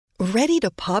Ready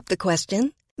to pop the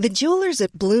question? The jewelers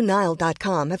at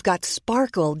BlueNile.com have got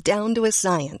sparkle down to a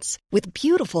science with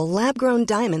beautiful lab-grown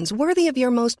diamonds worthy of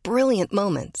your most brilliant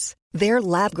moments. Their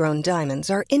lab-grown diamonds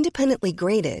are independently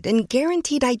graded and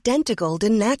guaranteed identical to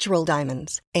natural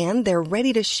diamonds, and they're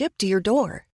ready to ship to your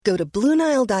door. Go to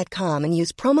BlueNile.com and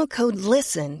use promo code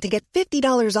LISTEN to get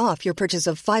 $50 off your purchase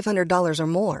of $500 or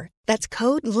more. That's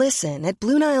code LISTEN at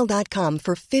BlueNile.com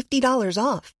for $50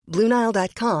 off.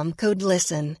 BlueNile.com, code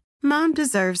LISTEN. Mom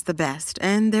deserves the best,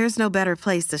 and there's no better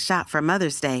place to shop for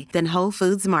Mother's Day than Whole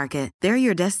Foods Market. They're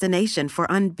your destination for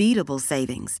unbeatable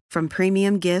savings, from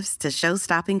premium gifts to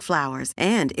show-stopping flowers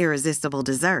and irresistible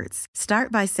desserts.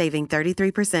 Start by saving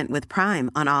 33% with Prime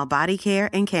on all body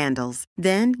care and candles.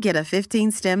 Then get a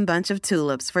 15-stem bunch of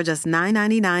tulips for just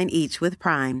 $9.99 each with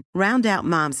Prime. Round out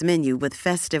Mom's menu with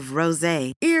festive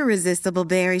rosé, irresistible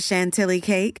berry chantilly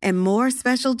cake, and more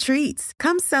special treats.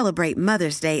 Come celebrate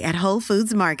Mother's Day at Whole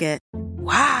Foods Market.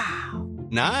 Wow.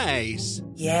 Nice.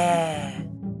 Yeah.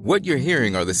 What you're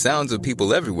hearing are the sounds of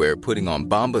people everywhere putting on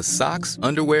Bombas socks,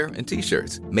 underwear, and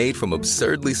T-shirts made from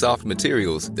absurdly soft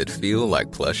materials that feel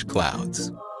like plush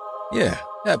clouds. Yeah,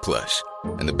 that plush.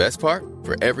 And the best part?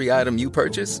 For every item you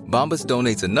purchase, Bombas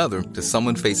donates another to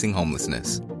someone facing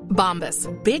homelessness. Bombas.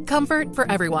 Big comfort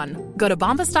for everyone. Go to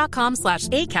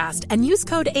bombas.com/ACAST and use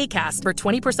code ACAST for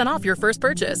 20% off your first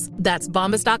purchase. That's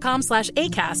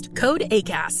bombas.com/ACAST, code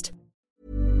ACAST.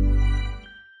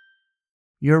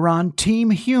 You're on Team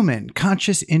Human,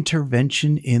 Conscious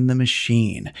Intervention in the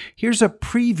Machine. Here's a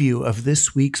preview of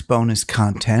this week's bonus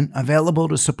content available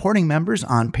to supporting members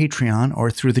on Patreon or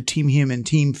through the Team Human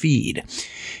team feed.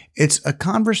 It's a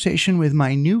conversation with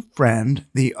my new friend,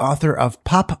 the author of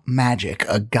Pop Magic,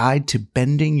 A Guide to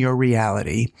Bending Your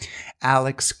Reality,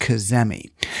 Alex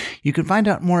Kazemi. You can find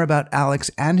out more about Alex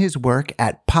and his work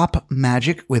at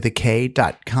popmagic.com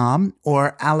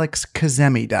or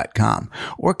alexkazemi.com,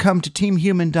 or come to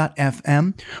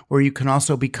teamhuman.fm, where you can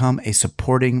also become a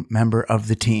supporting member of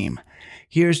the team.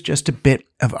 Here's just a bit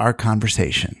of our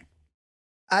conversation.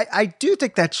 I do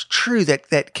think that's true,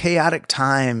 that chaotic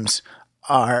times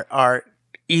are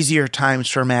easier times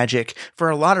for magic for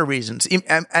a lot of reasons.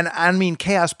 And I mean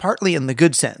chaos partly in the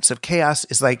good sense of chaos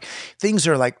is like things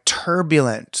are like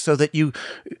turbulent so that you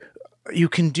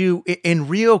can do in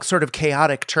real sort of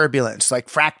chaotic turbulence, like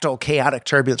fractal chaotic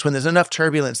turbulence, when there's enough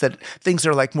turbulence that things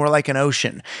are like more like an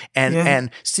ocean and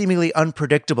seemingly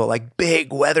unpredictable, like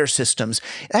big weather systems.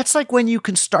 That's like when you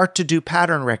can start to do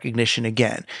pattern recognition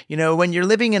again. You know, when you're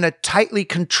living in a tightly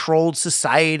controlled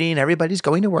society and everybody's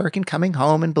going to work and coming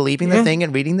home and believing the thing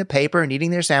and reading the paper and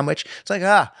eating their sandwich, it's like,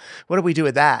 what do we do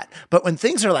with that? But when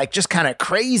things are like just kind of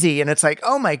crazy and it's like,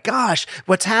 oh my gosh,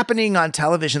 what's happening on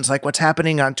television is like what's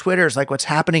happening on Twitter, like what's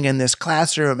happening in this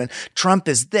classroom, and Trump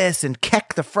is this, and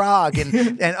Keck the frog,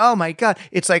 and and oh my God,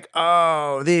 it's like,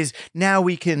 oh, these now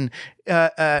we can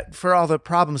for all the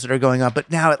problems that are going on,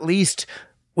 but now at least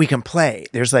we can play.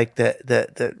 There's like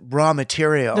the raw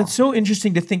material. That's so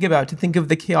interesting to think about, to think of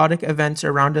the chaotic events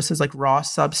around us as like raw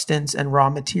substance and raw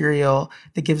material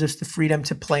that gives us the freedom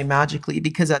to play magically.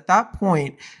 Because at that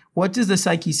point, what does the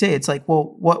psyche say? It's like,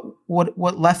 well,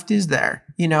 what left is there?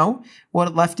 You know,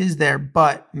 what left is there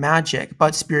but magic,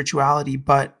 but spirituality,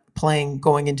 but playing,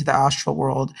 going into the astral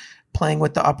world, playing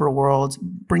with the upper world,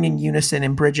 bringing unison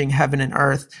and bridging heaven and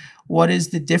earth. What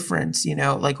is the difference? You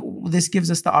know, like this gives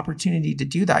us the opportunity to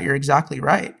do that. You're exactly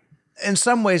right. In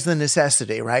some ways, the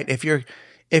necessity, right? If you're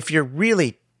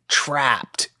really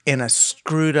trapped in a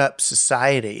screwed up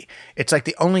society, it's like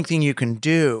the only thing you can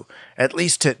do, at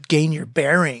least to gain your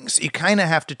bearings, you kind of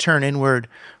have to turn inward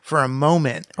for a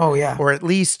moment. Oh yeah. Or at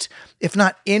least, if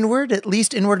not inward, at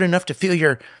least inward enough to feel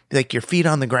your feet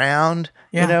on the ground,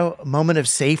 you know, a moment of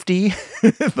safety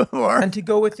before. And to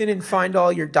go within and find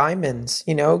all your diamonds,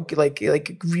 you know, like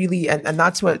really, and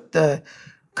that's what the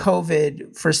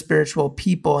COVID for spiritual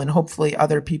people, and hopefully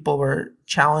other people were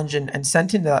challenged and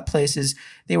sent into that place, is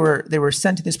they were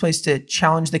sent to this place to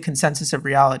challenge the consensus of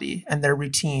reality and their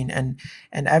routine and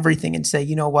everything, and say,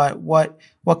 you know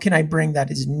what can I bring that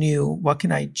is new? What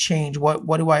can I change?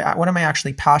 What am I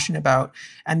actually passionate about?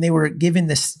 And they were given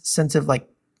this sense of like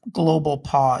global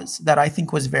pause that I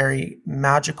think was very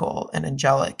magical and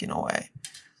angelic in a way.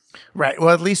 Right. Well,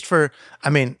 at least for, I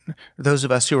mean, those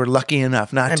of us who were lucky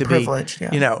enough not to be,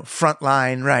 you know,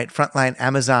 frontline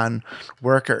Amazon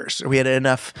workers. We had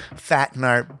enough fat in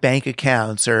our bank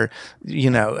accounts or, you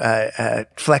know,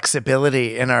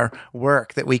 flexibility in our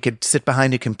work that we could sit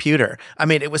behind a computer. I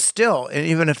mean, it was still,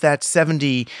 even if that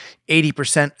 70,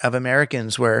 80% of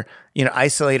Americans were, you know,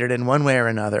 isolated in one way or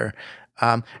another,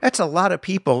 that's a lot of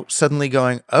people suddenly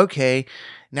going, okay,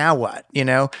 now what?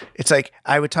 It's like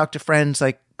I would talk to friends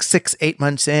like 6-8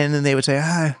 months in, and they would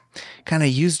say, kind of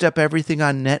used up everything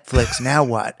on Netflix. Now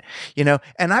what?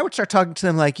 And I would start talking to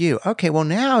them like you. Okay, well,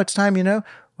 now it's time,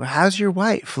 well, how's your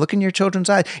wife? Look in your children's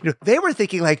eyes. They were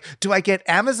thinking like, do I get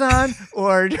Amazon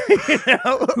or,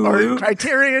 or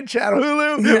Criterion Channel,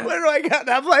 Hulu? Yeah. What do I get? And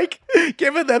I'm like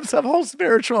giving them some whole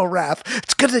spiritual rap.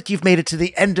 It's good that you've made it to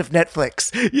the end of Netflix.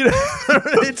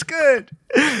 It's good.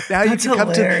 Now That's you can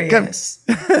hilarious.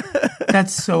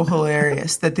 That's so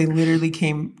hilarious that they literally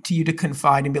came to you to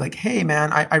confide and be like, hey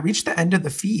man, I reached the end of the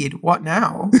feed. What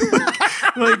now?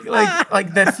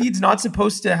 like that feed's not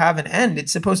supposed to have an end.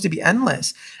 It's supposed to be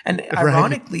endless. And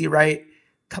ironically, right,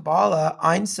 Kabbalah,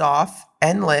 Ein Sof,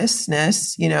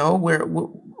 endlessness, where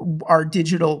our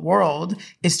digital world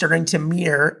is starting to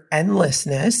mirror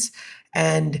endlessness.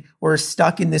 And we're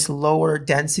stuck in this lower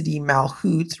density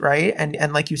malchut, right?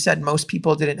 And like you said, most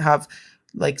people didn't have,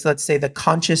 like, let's say, the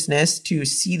consciousness to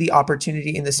see the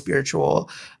opportunity in the spiritual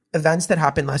events that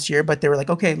happened last year, but they were like,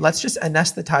 okay, let's just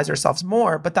anesthetize ourselves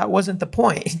more. But that wasn't the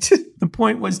point. The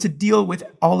point was to deal with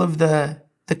all of the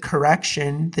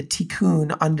correction, the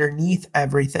tikkun underneath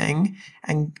everything,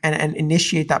 and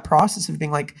initiate that process of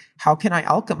being like, how can I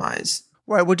alchemize?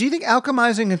 Right. Well, do you think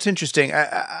alchemizing, it's interesting.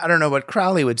 I don't know what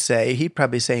Crowley would say. He'd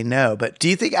probably say no. But do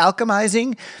you think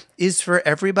alchemizing is for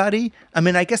everybody? I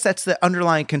mean, I guess that's the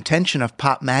underlying contention of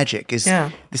pop magic is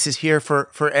this is here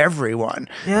for everyone.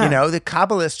 Yeah. The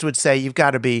Kabbalists would say you've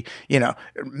got to be,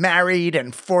 married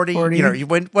and 40.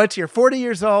 Once you're 40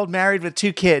 years old, married with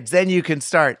 2 kids, then you can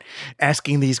start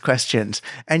asking these questions.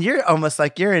 And you're almost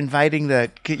like you're inviting the,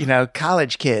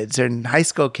 college kids and high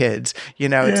school kids.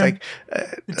 It's like,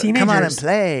 the teenagers. Come on and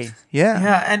play. Yeah.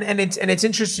 Yeah. And it's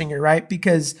interesting, right?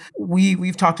 Because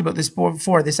we've talked about this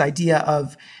before, this idea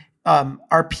of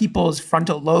our people's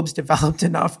frontal lobes developed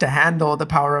enough to handle the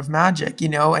power of magic,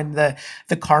 and the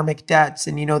karmic debts,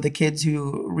 and, the kids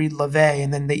who read LaVey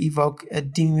and then they evoke a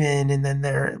demon, and then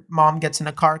their mom gets in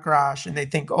a car crash and they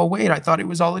think, oh, wait, I thought it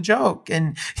was all a joke.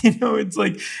 And, it's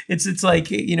like,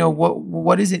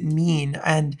 what does it mean?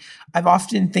 And I've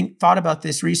often thought about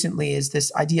this recently, is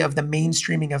this idea of the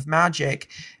mainstreaming of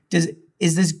magic.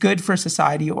 Is this good for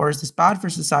society or is this bad for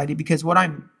society? Because what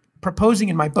I'm proposing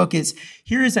in my book is,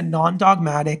 here is a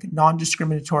non-dogmatic,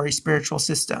 non-discriminatory spiritual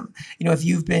system. If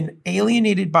you've been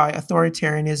alienated by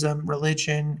authoritarianism,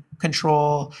 religion,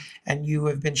 control, and you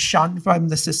have been shunned from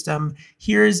the system,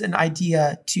 here's an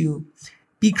idea to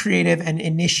be creative and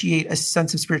initiate a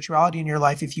sense of spirituality in your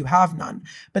life if you have none.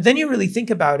 But then you really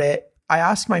think about it. I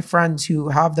ask my friends who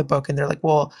have the book and they're like,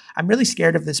 well, I'm really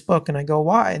scared of this book. And I go,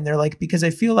 why? And they're like, because I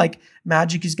feel like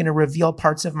magic is going to reveal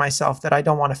parts of myself that I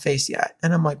don't want to face yet.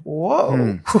 And I'm like,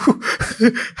 whoa,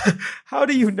 how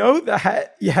do you know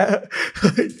that? Yeah,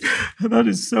 that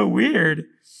is so weird.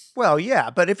 Well, yeah,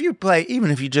 but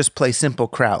even if you just play simple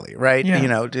Crowley, right?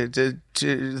 Yeah. To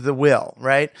the will,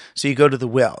 right? So you go to the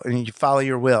will and you follow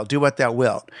your will, do what thou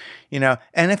wilt,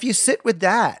 and if you sit with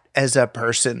that as a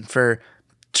person for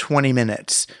 20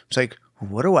 minutes. It's like,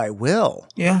 what do I will?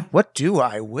 Yeah. What do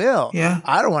I will? Yeah.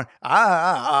 I don't want,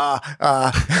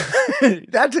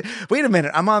 wait a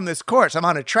minute. I'm on this course. I'm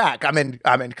on a track. I'm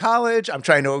in college. I'm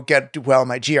trying to do well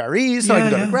my GREs so I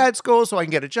can go to grad school so I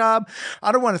can get a job.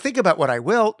 I don't want to think about what I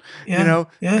will, Yeah,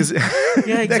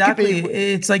 exactly.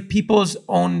 It's like people's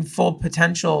own full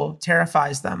potential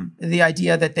terrifies them. The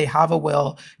idea that they have a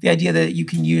will, the idea that you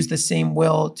can use the same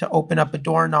will to open up a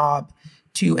doorknob,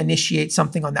 to initiate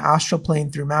something on the astral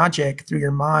plane through magic, through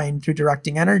your mind, through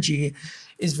directing energy,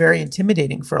 is very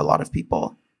intimidating for a lot of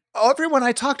people. Everyone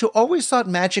I talked to always thought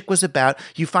magic was about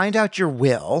you find out your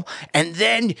will and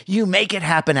then you make it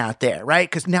happen out there, right?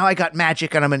 Because now I got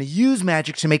magic and I'm going to use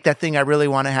magic to make that thing I really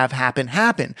want to have happen.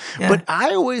 Yeah. But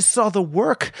I always saw the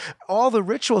work, all the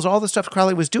rituals, all the stuff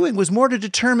Crowley was doing was more to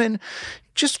determine,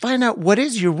 just find out what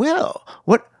is your will.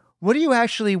 What do you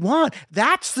actually want?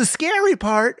 That's the scary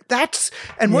part.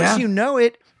 And once you know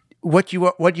it, what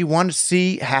you want to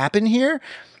see happen here,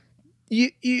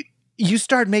 you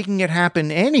start making it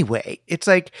happen anyway. It's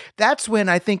like, that's when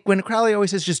I think when Crowley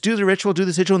always says, just do the ritual,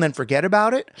 and then forget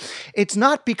about it. It's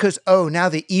not because, now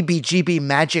the EBGB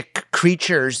magic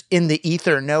creatures in the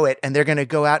ether know it and they're going to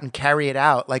go out and carry it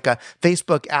out like a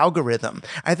Facebook algorithm.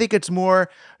 I think it's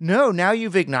more, no, now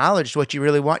you've acknowledged what you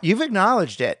really want. You've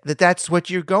acknowledged it, that's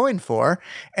what you're going for.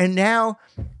 And now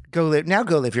go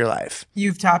live your life.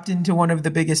 You've tapped into one of the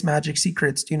biggest magic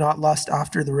secrets. Do not lust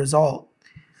after the result.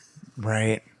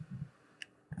 Right.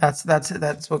 That's the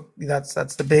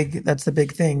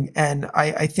big thing. And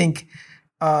I think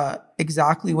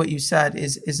exactly what you said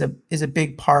is a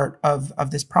big part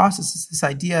of this process. Is this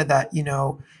idea that,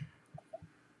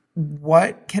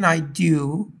 what can I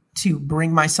do to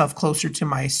bring myself closer to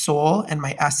my soul and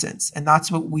my essence? And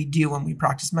that's what we do when we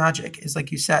practice magic, is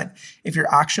like you said, if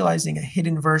you're actualizing a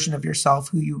hidden version of yourself,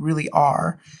 who you really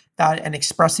are, that, and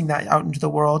expressing that out into the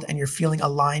world, and you're feeling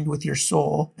aligned with your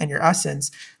soul and your essence,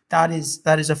 that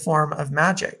is a form of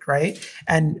magic, right?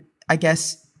 And I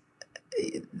guess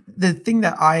the thing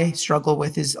that I struggle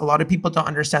with is a lot of people don't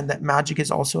understand that magic is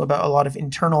also about a lot of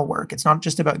internal work. It's not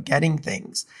just about getting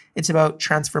things. It's about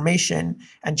transformation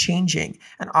and changing.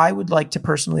 And I would like to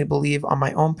personally believe, on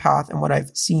my own path and what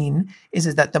I've seen,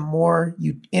 is that the more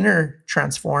you inner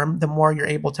transform, the more you're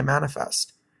able to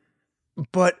manifest.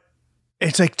 But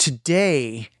it's like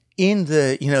today, in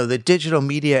the, the digital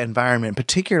media environment,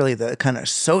 particularly the kind of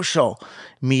social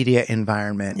media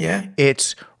environment,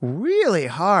 it's really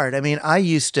hard. I mean, I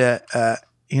used to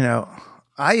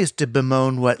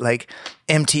bemoan what like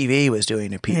MTV was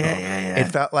doing to people. It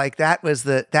felt like that was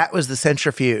the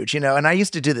centrifuge, and I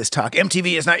used to do this talk,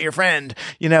 MTV is not your friend,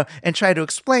 and try to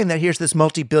explain that here's this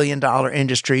multi-billion-dollar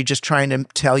industry just trying to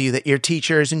tell you that your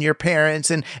teachers and your parents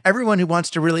and everyone who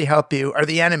wants to really help you are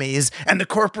the enemies and the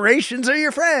corporations are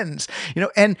your friends,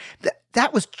 and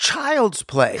that was child's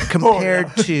play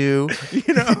compared to,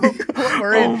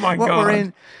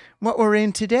 what we're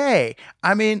in today.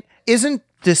 I mean, isn't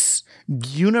this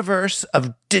universe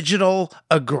of digital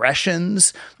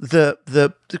aggressions the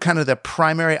kind of the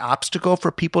primary obstacle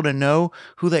for people to know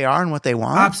who they are and what they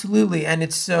want? Absolutely. And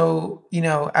it's so,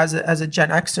 as a Gen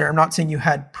Xer, I'm not saying you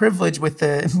had privilege with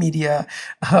the media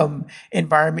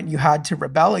environment you had to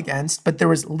rebel against, but there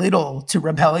was little to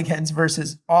rebel against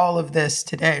versus all of this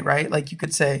today, right? Like you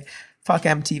could say, fuck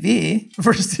MTV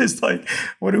versus like,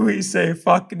 what do we say?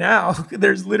 Fuck now.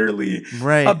 There's literally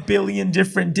a billion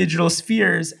different digital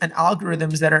spheres and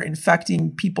algorithms that are infecting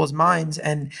people's minds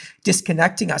and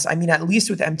disconnecting us. I mean, at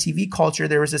least with MTV culture,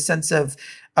 there was a sense of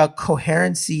a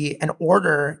coherency and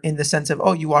order, in the sense of,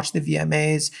 oh, you watch the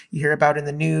VMAs, you hear about it in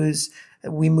the news,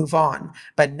 we move on.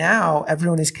 But now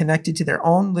everyone is connected to their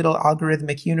own little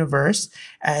algorithmic universe.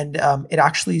 And it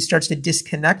actually starts to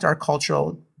disconnect our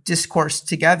cultural discourse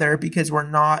together, because we're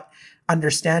not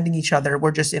understanding each other. We're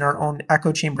just in our own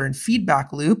echo chamber and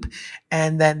feedback loop.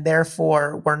 And then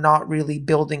therefore we're not really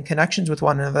building connections with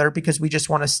one another, because we just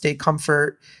want to stay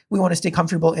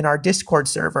comfortable in our Discord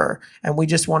server, and we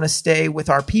just want to stay with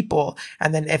our people.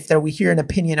 And then if we hear an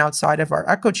opinion outside of our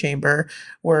echo chamber,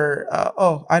 we're,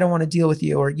 I don't want to deal with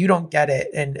you, or you don't get it,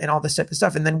 and all this type of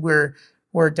stuff. And then we're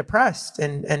depressed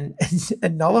and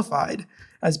nullified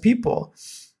as people.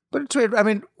 But it's weird. I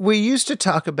mean, we used to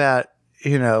talk about,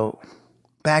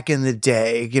 back in the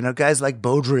day, guys like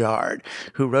Baudrillard,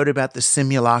 who wrote about the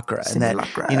simulacra. And that,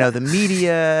 the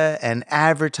media and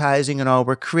advertising and all,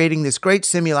 we're creating this great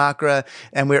simulacra,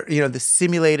 and we're, the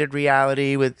simulated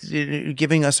reality with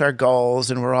giving us our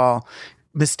goals, and we're all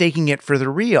mistaking it for the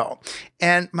real.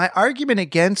 And my argument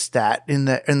against that in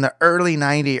the early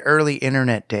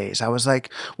internet days, I was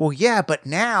like, well, yeah, but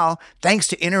now, thanks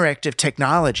to interactive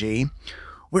technology,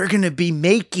 we're going to be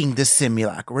making the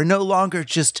simulacra. We're no longer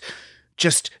just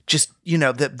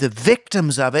the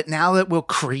victims of it. Now that we'll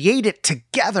create it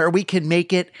together, we can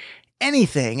make it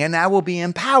anything, and now we'll be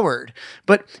empowered.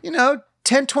 But,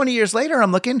 10, 20 years later,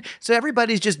 I'm looking, so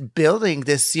everybody's just building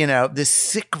this, this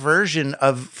sick version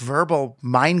of verbal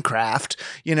Minecraft,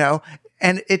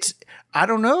 and I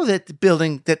don't know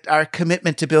that our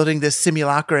commitment to building this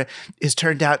simulacra is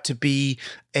turned out to be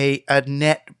a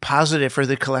net positive for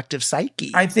the collective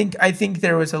psyche. I think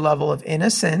there was a level of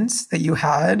innocence that you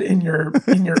had in your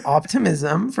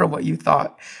optimism for what you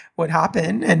thought would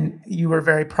happen, and you were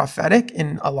very prophetic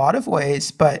in a lot of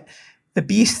ways. But the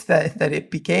beast that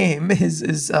it became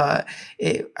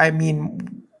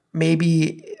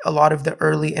maybe a lot of the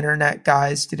early internet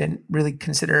guys didn't really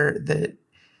consider the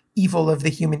evil of the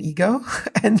human ego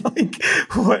and like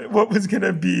what was going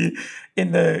to be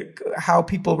in how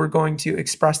people were going to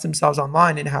express themselves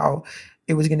online, and how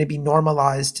it was going to be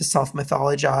normalized to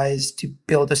self-mythologize, to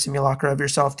build a simulacra of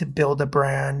yourself, to build a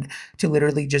brand, to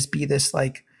literally just be this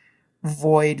like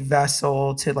void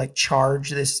vessel to like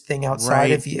charge this thing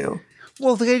outside of you.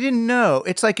 Well, they didn't know.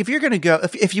 It's like if you're going to go,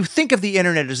 if you think of the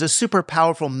internet as a super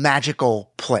powerful,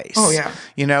 magical place. Oh, yeah.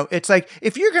 It's like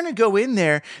if you're going to go in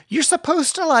there, you're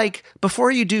supposed to like, before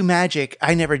you do magic,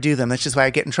 I never do them. That's just why I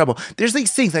get in trouble. There's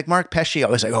these things like Mark Pesce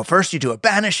always like, first you do a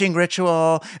banishing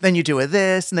ritual, then you do a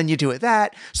this, and then you do a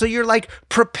that. So you're like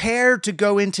prepared to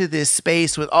go into this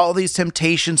space with all these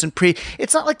temptations and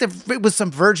it's not like it was some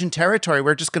virgin territory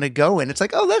we're just going to go in. It's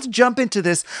like, let's jump into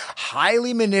this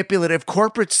highly manipulative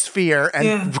corporate sphere there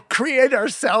and create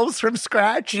ourselves from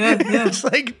scratch. It's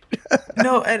like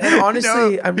no, and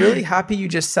honestly, I'm really happy you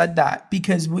just said that,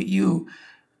 because what you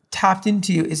tapped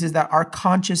into is that our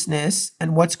consciousness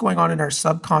and what's going on in our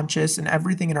subconscious and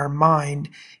everything in our mind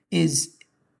is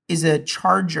a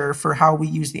charger for how we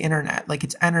use the internet. Like,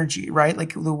 it's energy, right?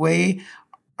 Like, the way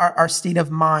our state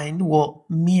of mind will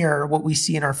mirror what we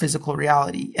see in our physical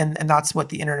reality. And that's what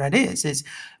the internet is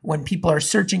when people are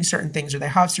searching certain things, or they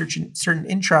have certain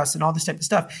interests and all this type of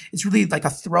stuff, it's really like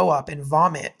a throw up and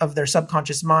vomit of their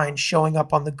subconscious mind showing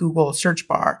up on the Google search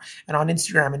bar and on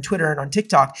Instagram and Twitter and on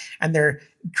TikTok. And they're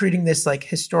creating this like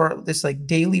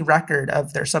daily record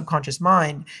of their subconscious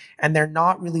mind. And they're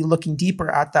not really looking deeper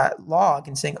at that log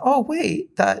and saying, oh,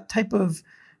 wait, those type of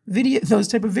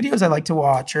videos I like to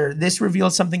watch, or this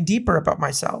reveals something deeper about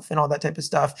myself and all that type of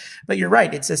stuff. But you're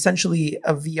right. It's essentially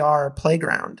a VR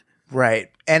playground.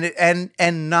 Right. And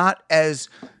not as,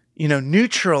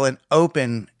 neutral and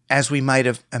open as we might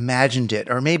have imagined it.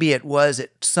 Or maybe it was at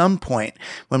some point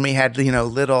when we had,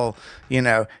 little,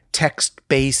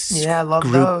 text-based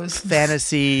group those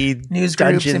fantasy news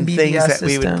dungeon groups and things BBS that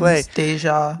we would play.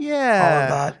 Deja, yeah, all of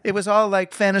that. It was all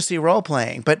like fantasy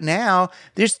role-playing. But now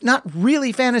there's not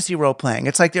really fantasy role-playing.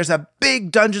 It's like there's a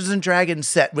big Dungeons & Dragons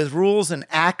set with rules and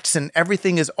acts and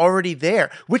everything is already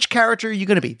there. Which character are you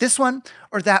going to be? This one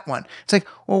or that one? It's like,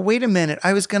 well, wait a minute.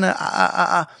 I was going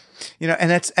to...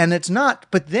 and it's not.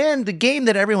 But then the game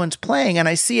that everyone's playing, and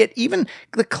I see it, even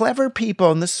the clever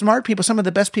people and the smart people, some of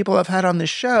the best people I've had on this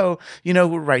show,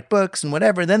 who write books and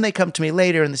whatever, then they come to me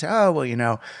later and they say, oh,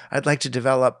 well, I'd like to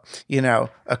develop,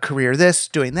 a career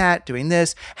doing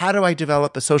this. How do I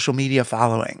develop a social media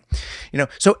following?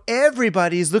 So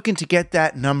everybody's looking to get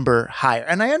that number higher.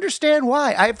 And I understand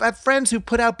why. I have friends who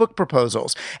put out book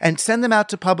proposals and send them out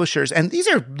to publishers. And these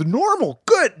are the normal,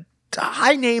 good,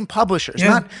 high-name publishers,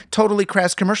 not totally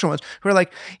crass commercial ones, who are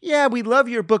like, yeah, we love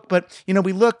your book, but,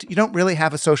 we looked, you don't really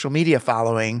have a social media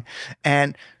following,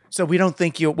 and so we don't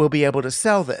think you will be able to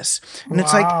sell this. And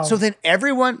it's like, so then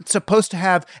everyone's supposed to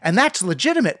have, and that's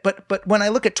legitimate, but when I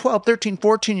look at 12, 13,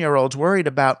 14-year-olds worried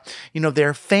about,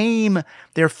 their fame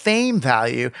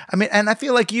value, I mean, and I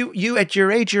feel like you at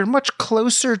your age, you're much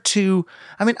closer to,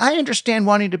 I mean, I understand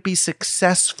wanting to be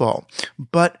successful,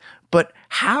 but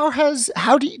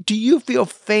how do you feel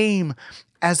fame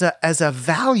as a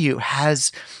value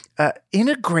has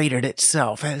integrated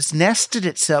itself, has nested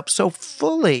itself so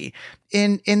fully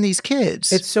in these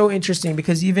kids? It's so interesting,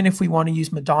 because even if we want to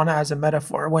use Madonna as a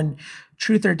metaphor, when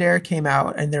Truth or Dare came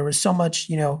out and there was so much,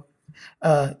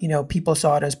 people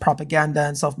saw it as propaganda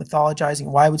and self-mythologizing.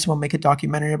 Why would someone make a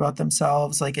documentary about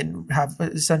themselves, and have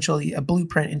essentially a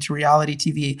blueprint into reality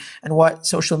TV and what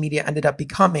social media ended up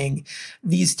becoming?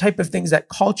 These type of things that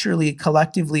culturally,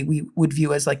 collectively, we would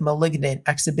view as like malignant,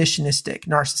 exhibitionistic,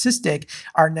 narcissistic,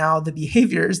 are now the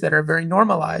behaviors that are very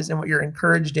normalized and what you're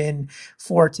encouraged in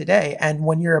for today. And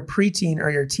when you're a preteen or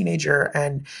you're a teenager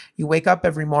and you wake up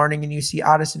every morning and you see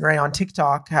Addison Rae on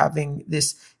TikTok having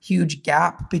this huge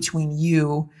gap between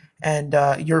you and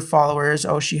your followers.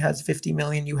 Oh, she has 50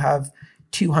 million. You have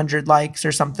 200 likes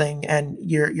or something. And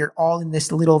you're all in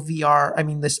this little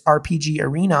this RPG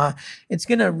arena. It's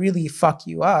going to really fuck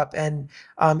you up. And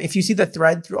if you see the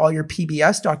thread through all your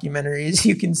PBS documentaries,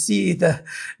 you can see the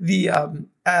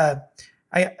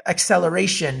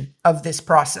acceleration of this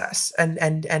process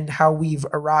and how we've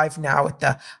arrived now at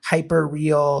the hyper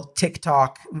real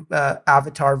TikTok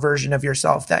avatar version of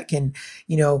yourself that can,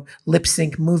 lip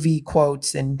sync movie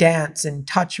quotes and dance and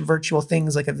touch virtual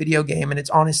things like a video game. And it's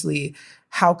honestly,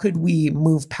 how could we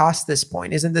move past this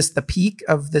point? Isn't this the peak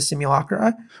of the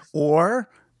simulacra? Or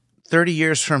 30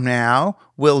 years from now,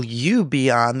 will you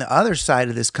be on the other side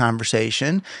of this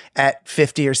conversation at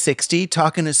 50 or 60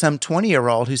 talking to some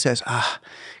 20-year-old who says,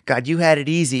 God, you had it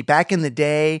easy back in the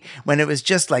day when it was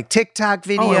just like TikTok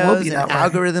videos and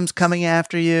algorithms coming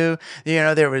after you.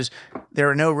 There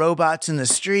were no robots in the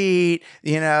street.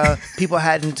 People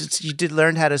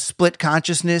learned how to split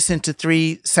consciousness into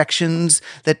 3 sections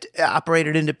that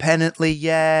operated independently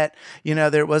yet.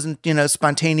 There wasn't,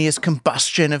 spontaneous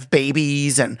combustion of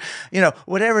babies and,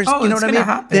 whatever. Oh, you know what I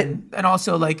mean? Happen. And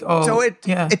also so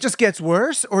it just gets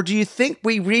worse? Or do you think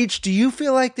do you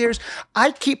feel like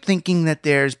I keep thinking that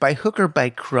there's, by hook or by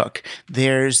crook,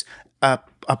 there's a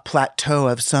plateau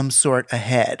of some sort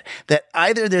ahead, that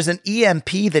either there's an EMP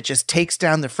that just takes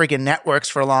down the friggin' networks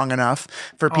for long enough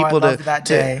for people I loved that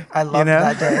day.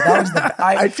 That day. That was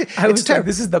I was like,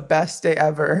 this is the best day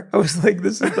ever. I was like,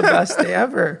 this is the best day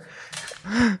ever.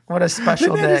 What a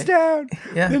special day. The net is down.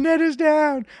 Yeah. The net is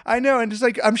down. I know. And it's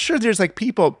like, I'm sure there's like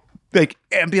people, like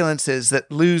ambulances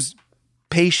that lose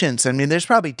patience. I mean, there's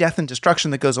probably death and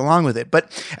destruction that goes along with it.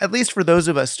 But at least for those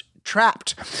of us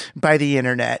trapped by the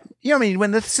internet, I mean, when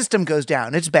the system goes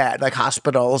down, it's bad, like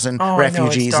hospitals and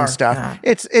refugees and stuff. Yeah.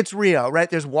 It's real, right?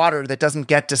 There's water that doesn't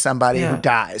get to somebody who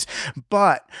dies,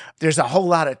 but there's a whole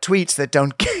lot of tweets that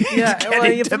don't get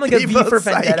into from like a V for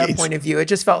Vendetta point of view, it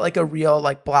just felt like a real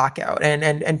like blackout,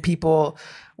 and people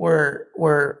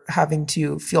were having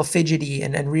to feel fidgety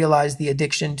and realize the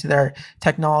addiction to their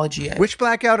technology. Which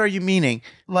blackout are you meaning?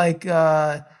 Like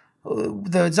the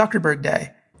Zuckerberg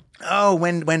day. Oh,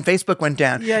 when Facebook went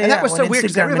down. And that was so weird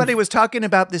because everybody was talking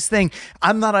about this thing.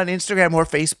 I'm not on Instagram or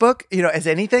Facebook, as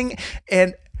anything.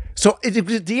 And so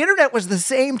the internet was the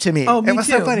same to me. Oh, me it was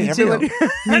too. So funny. Me too.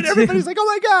 And everybody's like,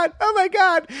 oh my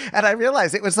God. And I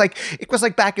realized it was like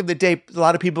back in the day, a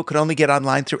lot of people could only get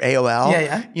online through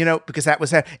AOL. Because that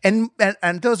was, and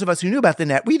those of us who knew about the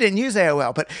net, we didn't use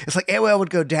AOL, but it's like AOL would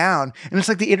go down and it's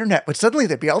like the internet would suddenly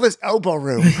there'd be all this elbow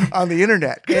room on the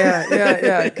internet.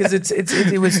 Because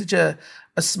it was such a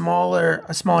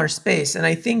smaller space. And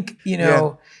I think,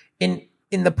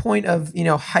 in the point of,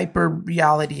 hyper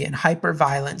reality and hyper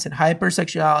violence and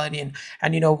hypersexuality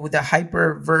and with the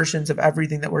hyper versions of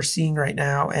everything that we're seeing right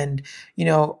now. And,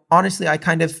 honestly, I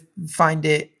kind of find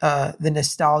it, the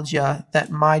nostalgia that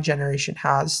my generation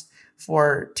has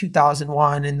for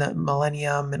 2001 and the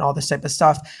millennium and all this type of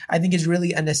stuff, I think is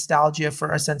really a nostalgia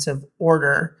for a sense of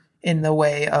order in the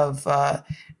way of,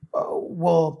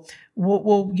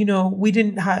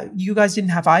 you guys didn't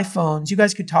have iPhones. You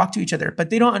guys could talk to each other, but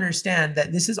they don't understand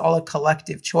that this is all a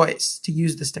collective choice to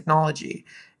use this technology.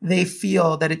 They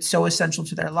feel that it's so essential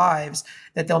to their lives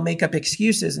that they'll make up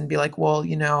excuses and be like,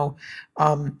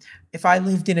 if I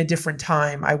lived in a different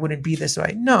time, I wouldn't be this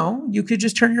way. No, you could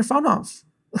just turn your phone off.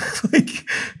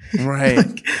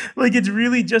 Right. Like it's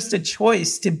really just a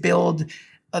choice to build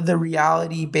the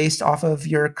reality based off of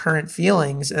your current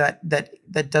feelings that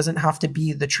doesn't have to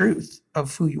be the truth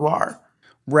of who you are.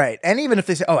 Right. And even if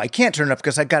they say, I can't turn it up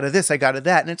because I got to this, I got to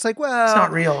that. And it's like, well, it's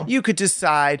not real. You could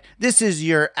decide this is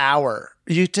your hour.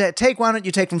 You why don't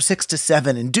you take from 6 to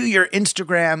 7 and do your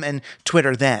Instagram and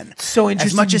Twitter then? So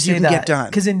interesting. As much as you can get done.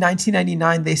 Because in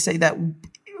 1999, they say that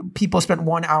people spent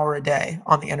 1 hour a day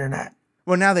on the internet.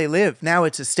 Well, now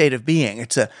it's a state of being.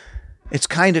 It's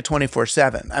kind of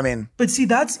 24/7. I mean, but see,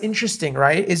 that's interesting,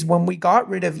 right? Is when we got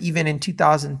rid of, even in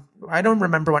 2000, I don't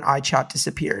remember when iChat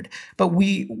disappeared, but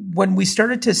when we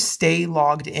started to stay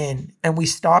logged in and we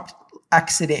stopped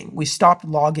exiting, we stopped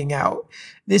logging out.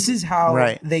 This is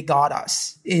how they got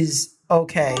us. Sorry, I'll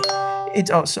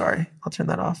turn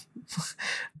that off.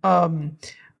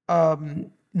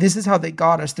 This is how they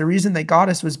got us. The reason they got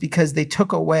us was because they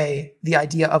took away the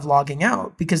idea of logging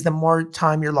out, because the more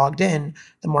time you're logged in,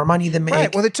 the more money they make.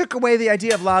 Right. Well, they took away the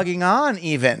idea of logging on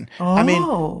even. I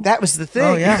mean, that was the thing.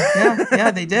 Oh,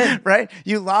 yeah, they did. Right?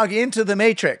 You log into the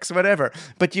Matrix, whatever.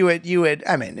 But you would,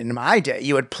 I mean, in my day,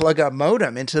 you would plug a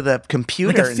modem into the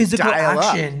computer like a physical and dial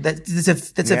action. up.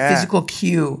 That's a physical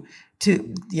cue.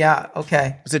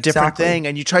 It's a different thing.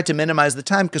 And you tried to minimize the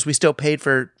time because we still paid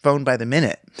for phone by the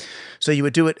minute. So you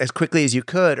would do it as quickly as you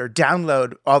could, or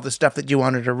download all the stuff that you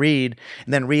wanted to read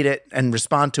and then read it and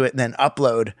respond to it and then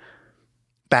upload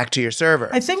back to your server.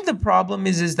 I think the problem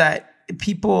is that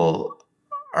people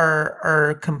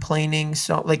are complaining.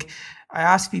 So like, I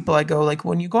ask people, I go like,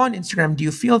 when you go on Instagram, do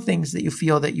you feel things that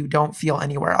you don't feel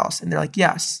anywhere else? And they're like,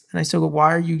 yes. And I said, well,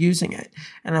 why are you using it?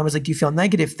 And I was like, do you feel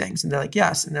negative things? And they're like,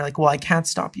 yes. And they're like, well, I can't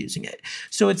stop using it.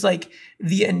 So it's like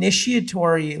the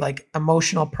initiatory, like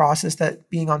emotional process that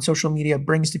being on social media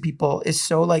brings to people is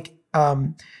so like,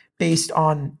 based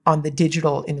on the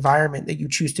digital environment that you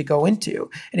choose to go into.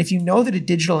 And if you know that a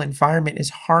digital environment is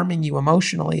harming you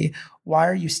emotionally, why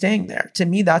are you staying there? To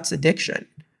me, that's addiction.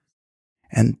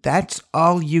 And that's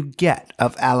all you get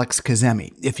of Alex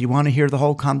Kazemi. If you want to hear the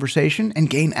whole conversation and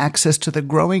gain access to the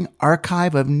growing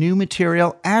archive of new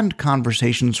material and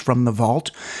conversations from the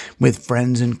vault with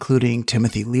friends including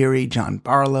Timothy Leary, John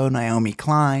Barlow, Naomi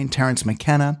Klein, Terrence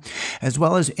McKenna, as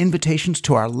well as invitations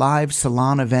to our live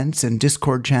salon events and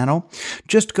Discord channel,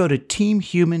 just go to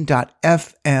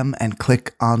teamhuman.fm and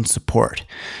click on support.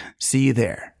 See you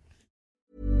there.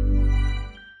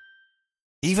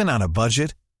 Even on a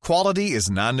budget, quality is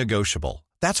non-negotiable.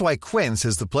 That's why Quince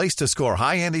is the place to score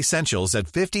high-end essentials at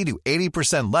 50 to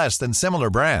 80% less than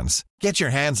similar brands. Get your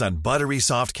hands on buttery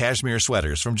soft cashmere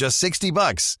sweaters from just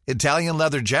 $60, Italian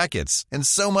leather jackets, and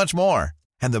so much more.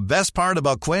 And the best part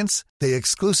about Quince, they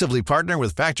exclusively partner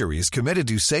with factories committed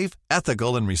to safe,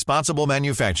 ethical, and responsible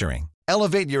manufacturing.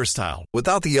 Elevate your style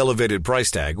without the elevated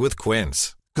price tag with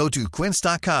Quince. Go to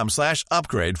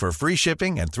quince.com/upgrade for free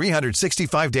shipping and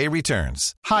 365-day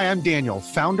returns. Hi, I'm Daniel,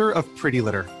 founder of Pretty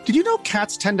Litter. Did you know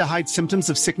cats tend to hide symptoms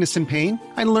of sickness and pain?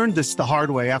 I learned this the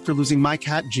hard way after losing my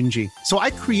cat, Gingy. So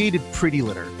I created Pretty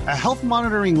Litter, a health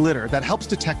monitoring litter that helps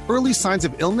detect early signs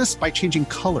of illness by changing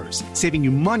colors, saving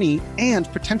you money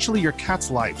and potentially your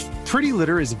cat's life. Pretty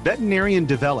Litter is veterinarian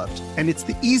developed, and it's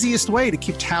the easiest way to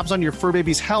keep tabs on your fur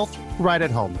baby's health right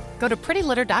at home. Go to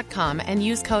prettylitter.com and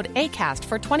use code ACAST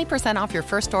for 20% off your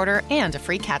first order and a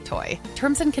free cat toy.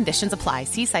 Terms and conditions apply.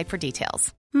 See site for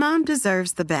details. Mom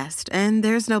deserves the best, and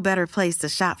there's no better place to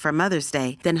shop for Mother's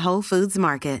Day than Whole Foods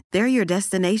Market. They're your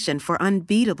destination for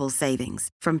unbeatable savings,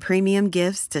 from premium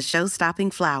gifts to show-stopping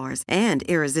flowers and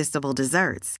irresistible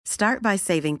desserts. Start by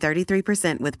saving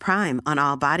 33% with Prime on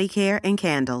all body care and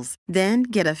candles. Then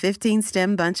get a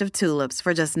 15-stem bunch of tulips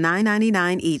for just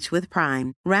 $9.99 each with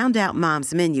Prime. Round out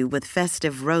Mom's menu with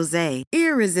festive rosé,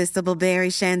 irresistible berry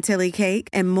chantilly cake,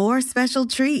 and more special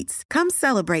treats. Come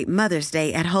celebrate Mother's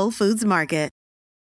Day at Whole Foods Market.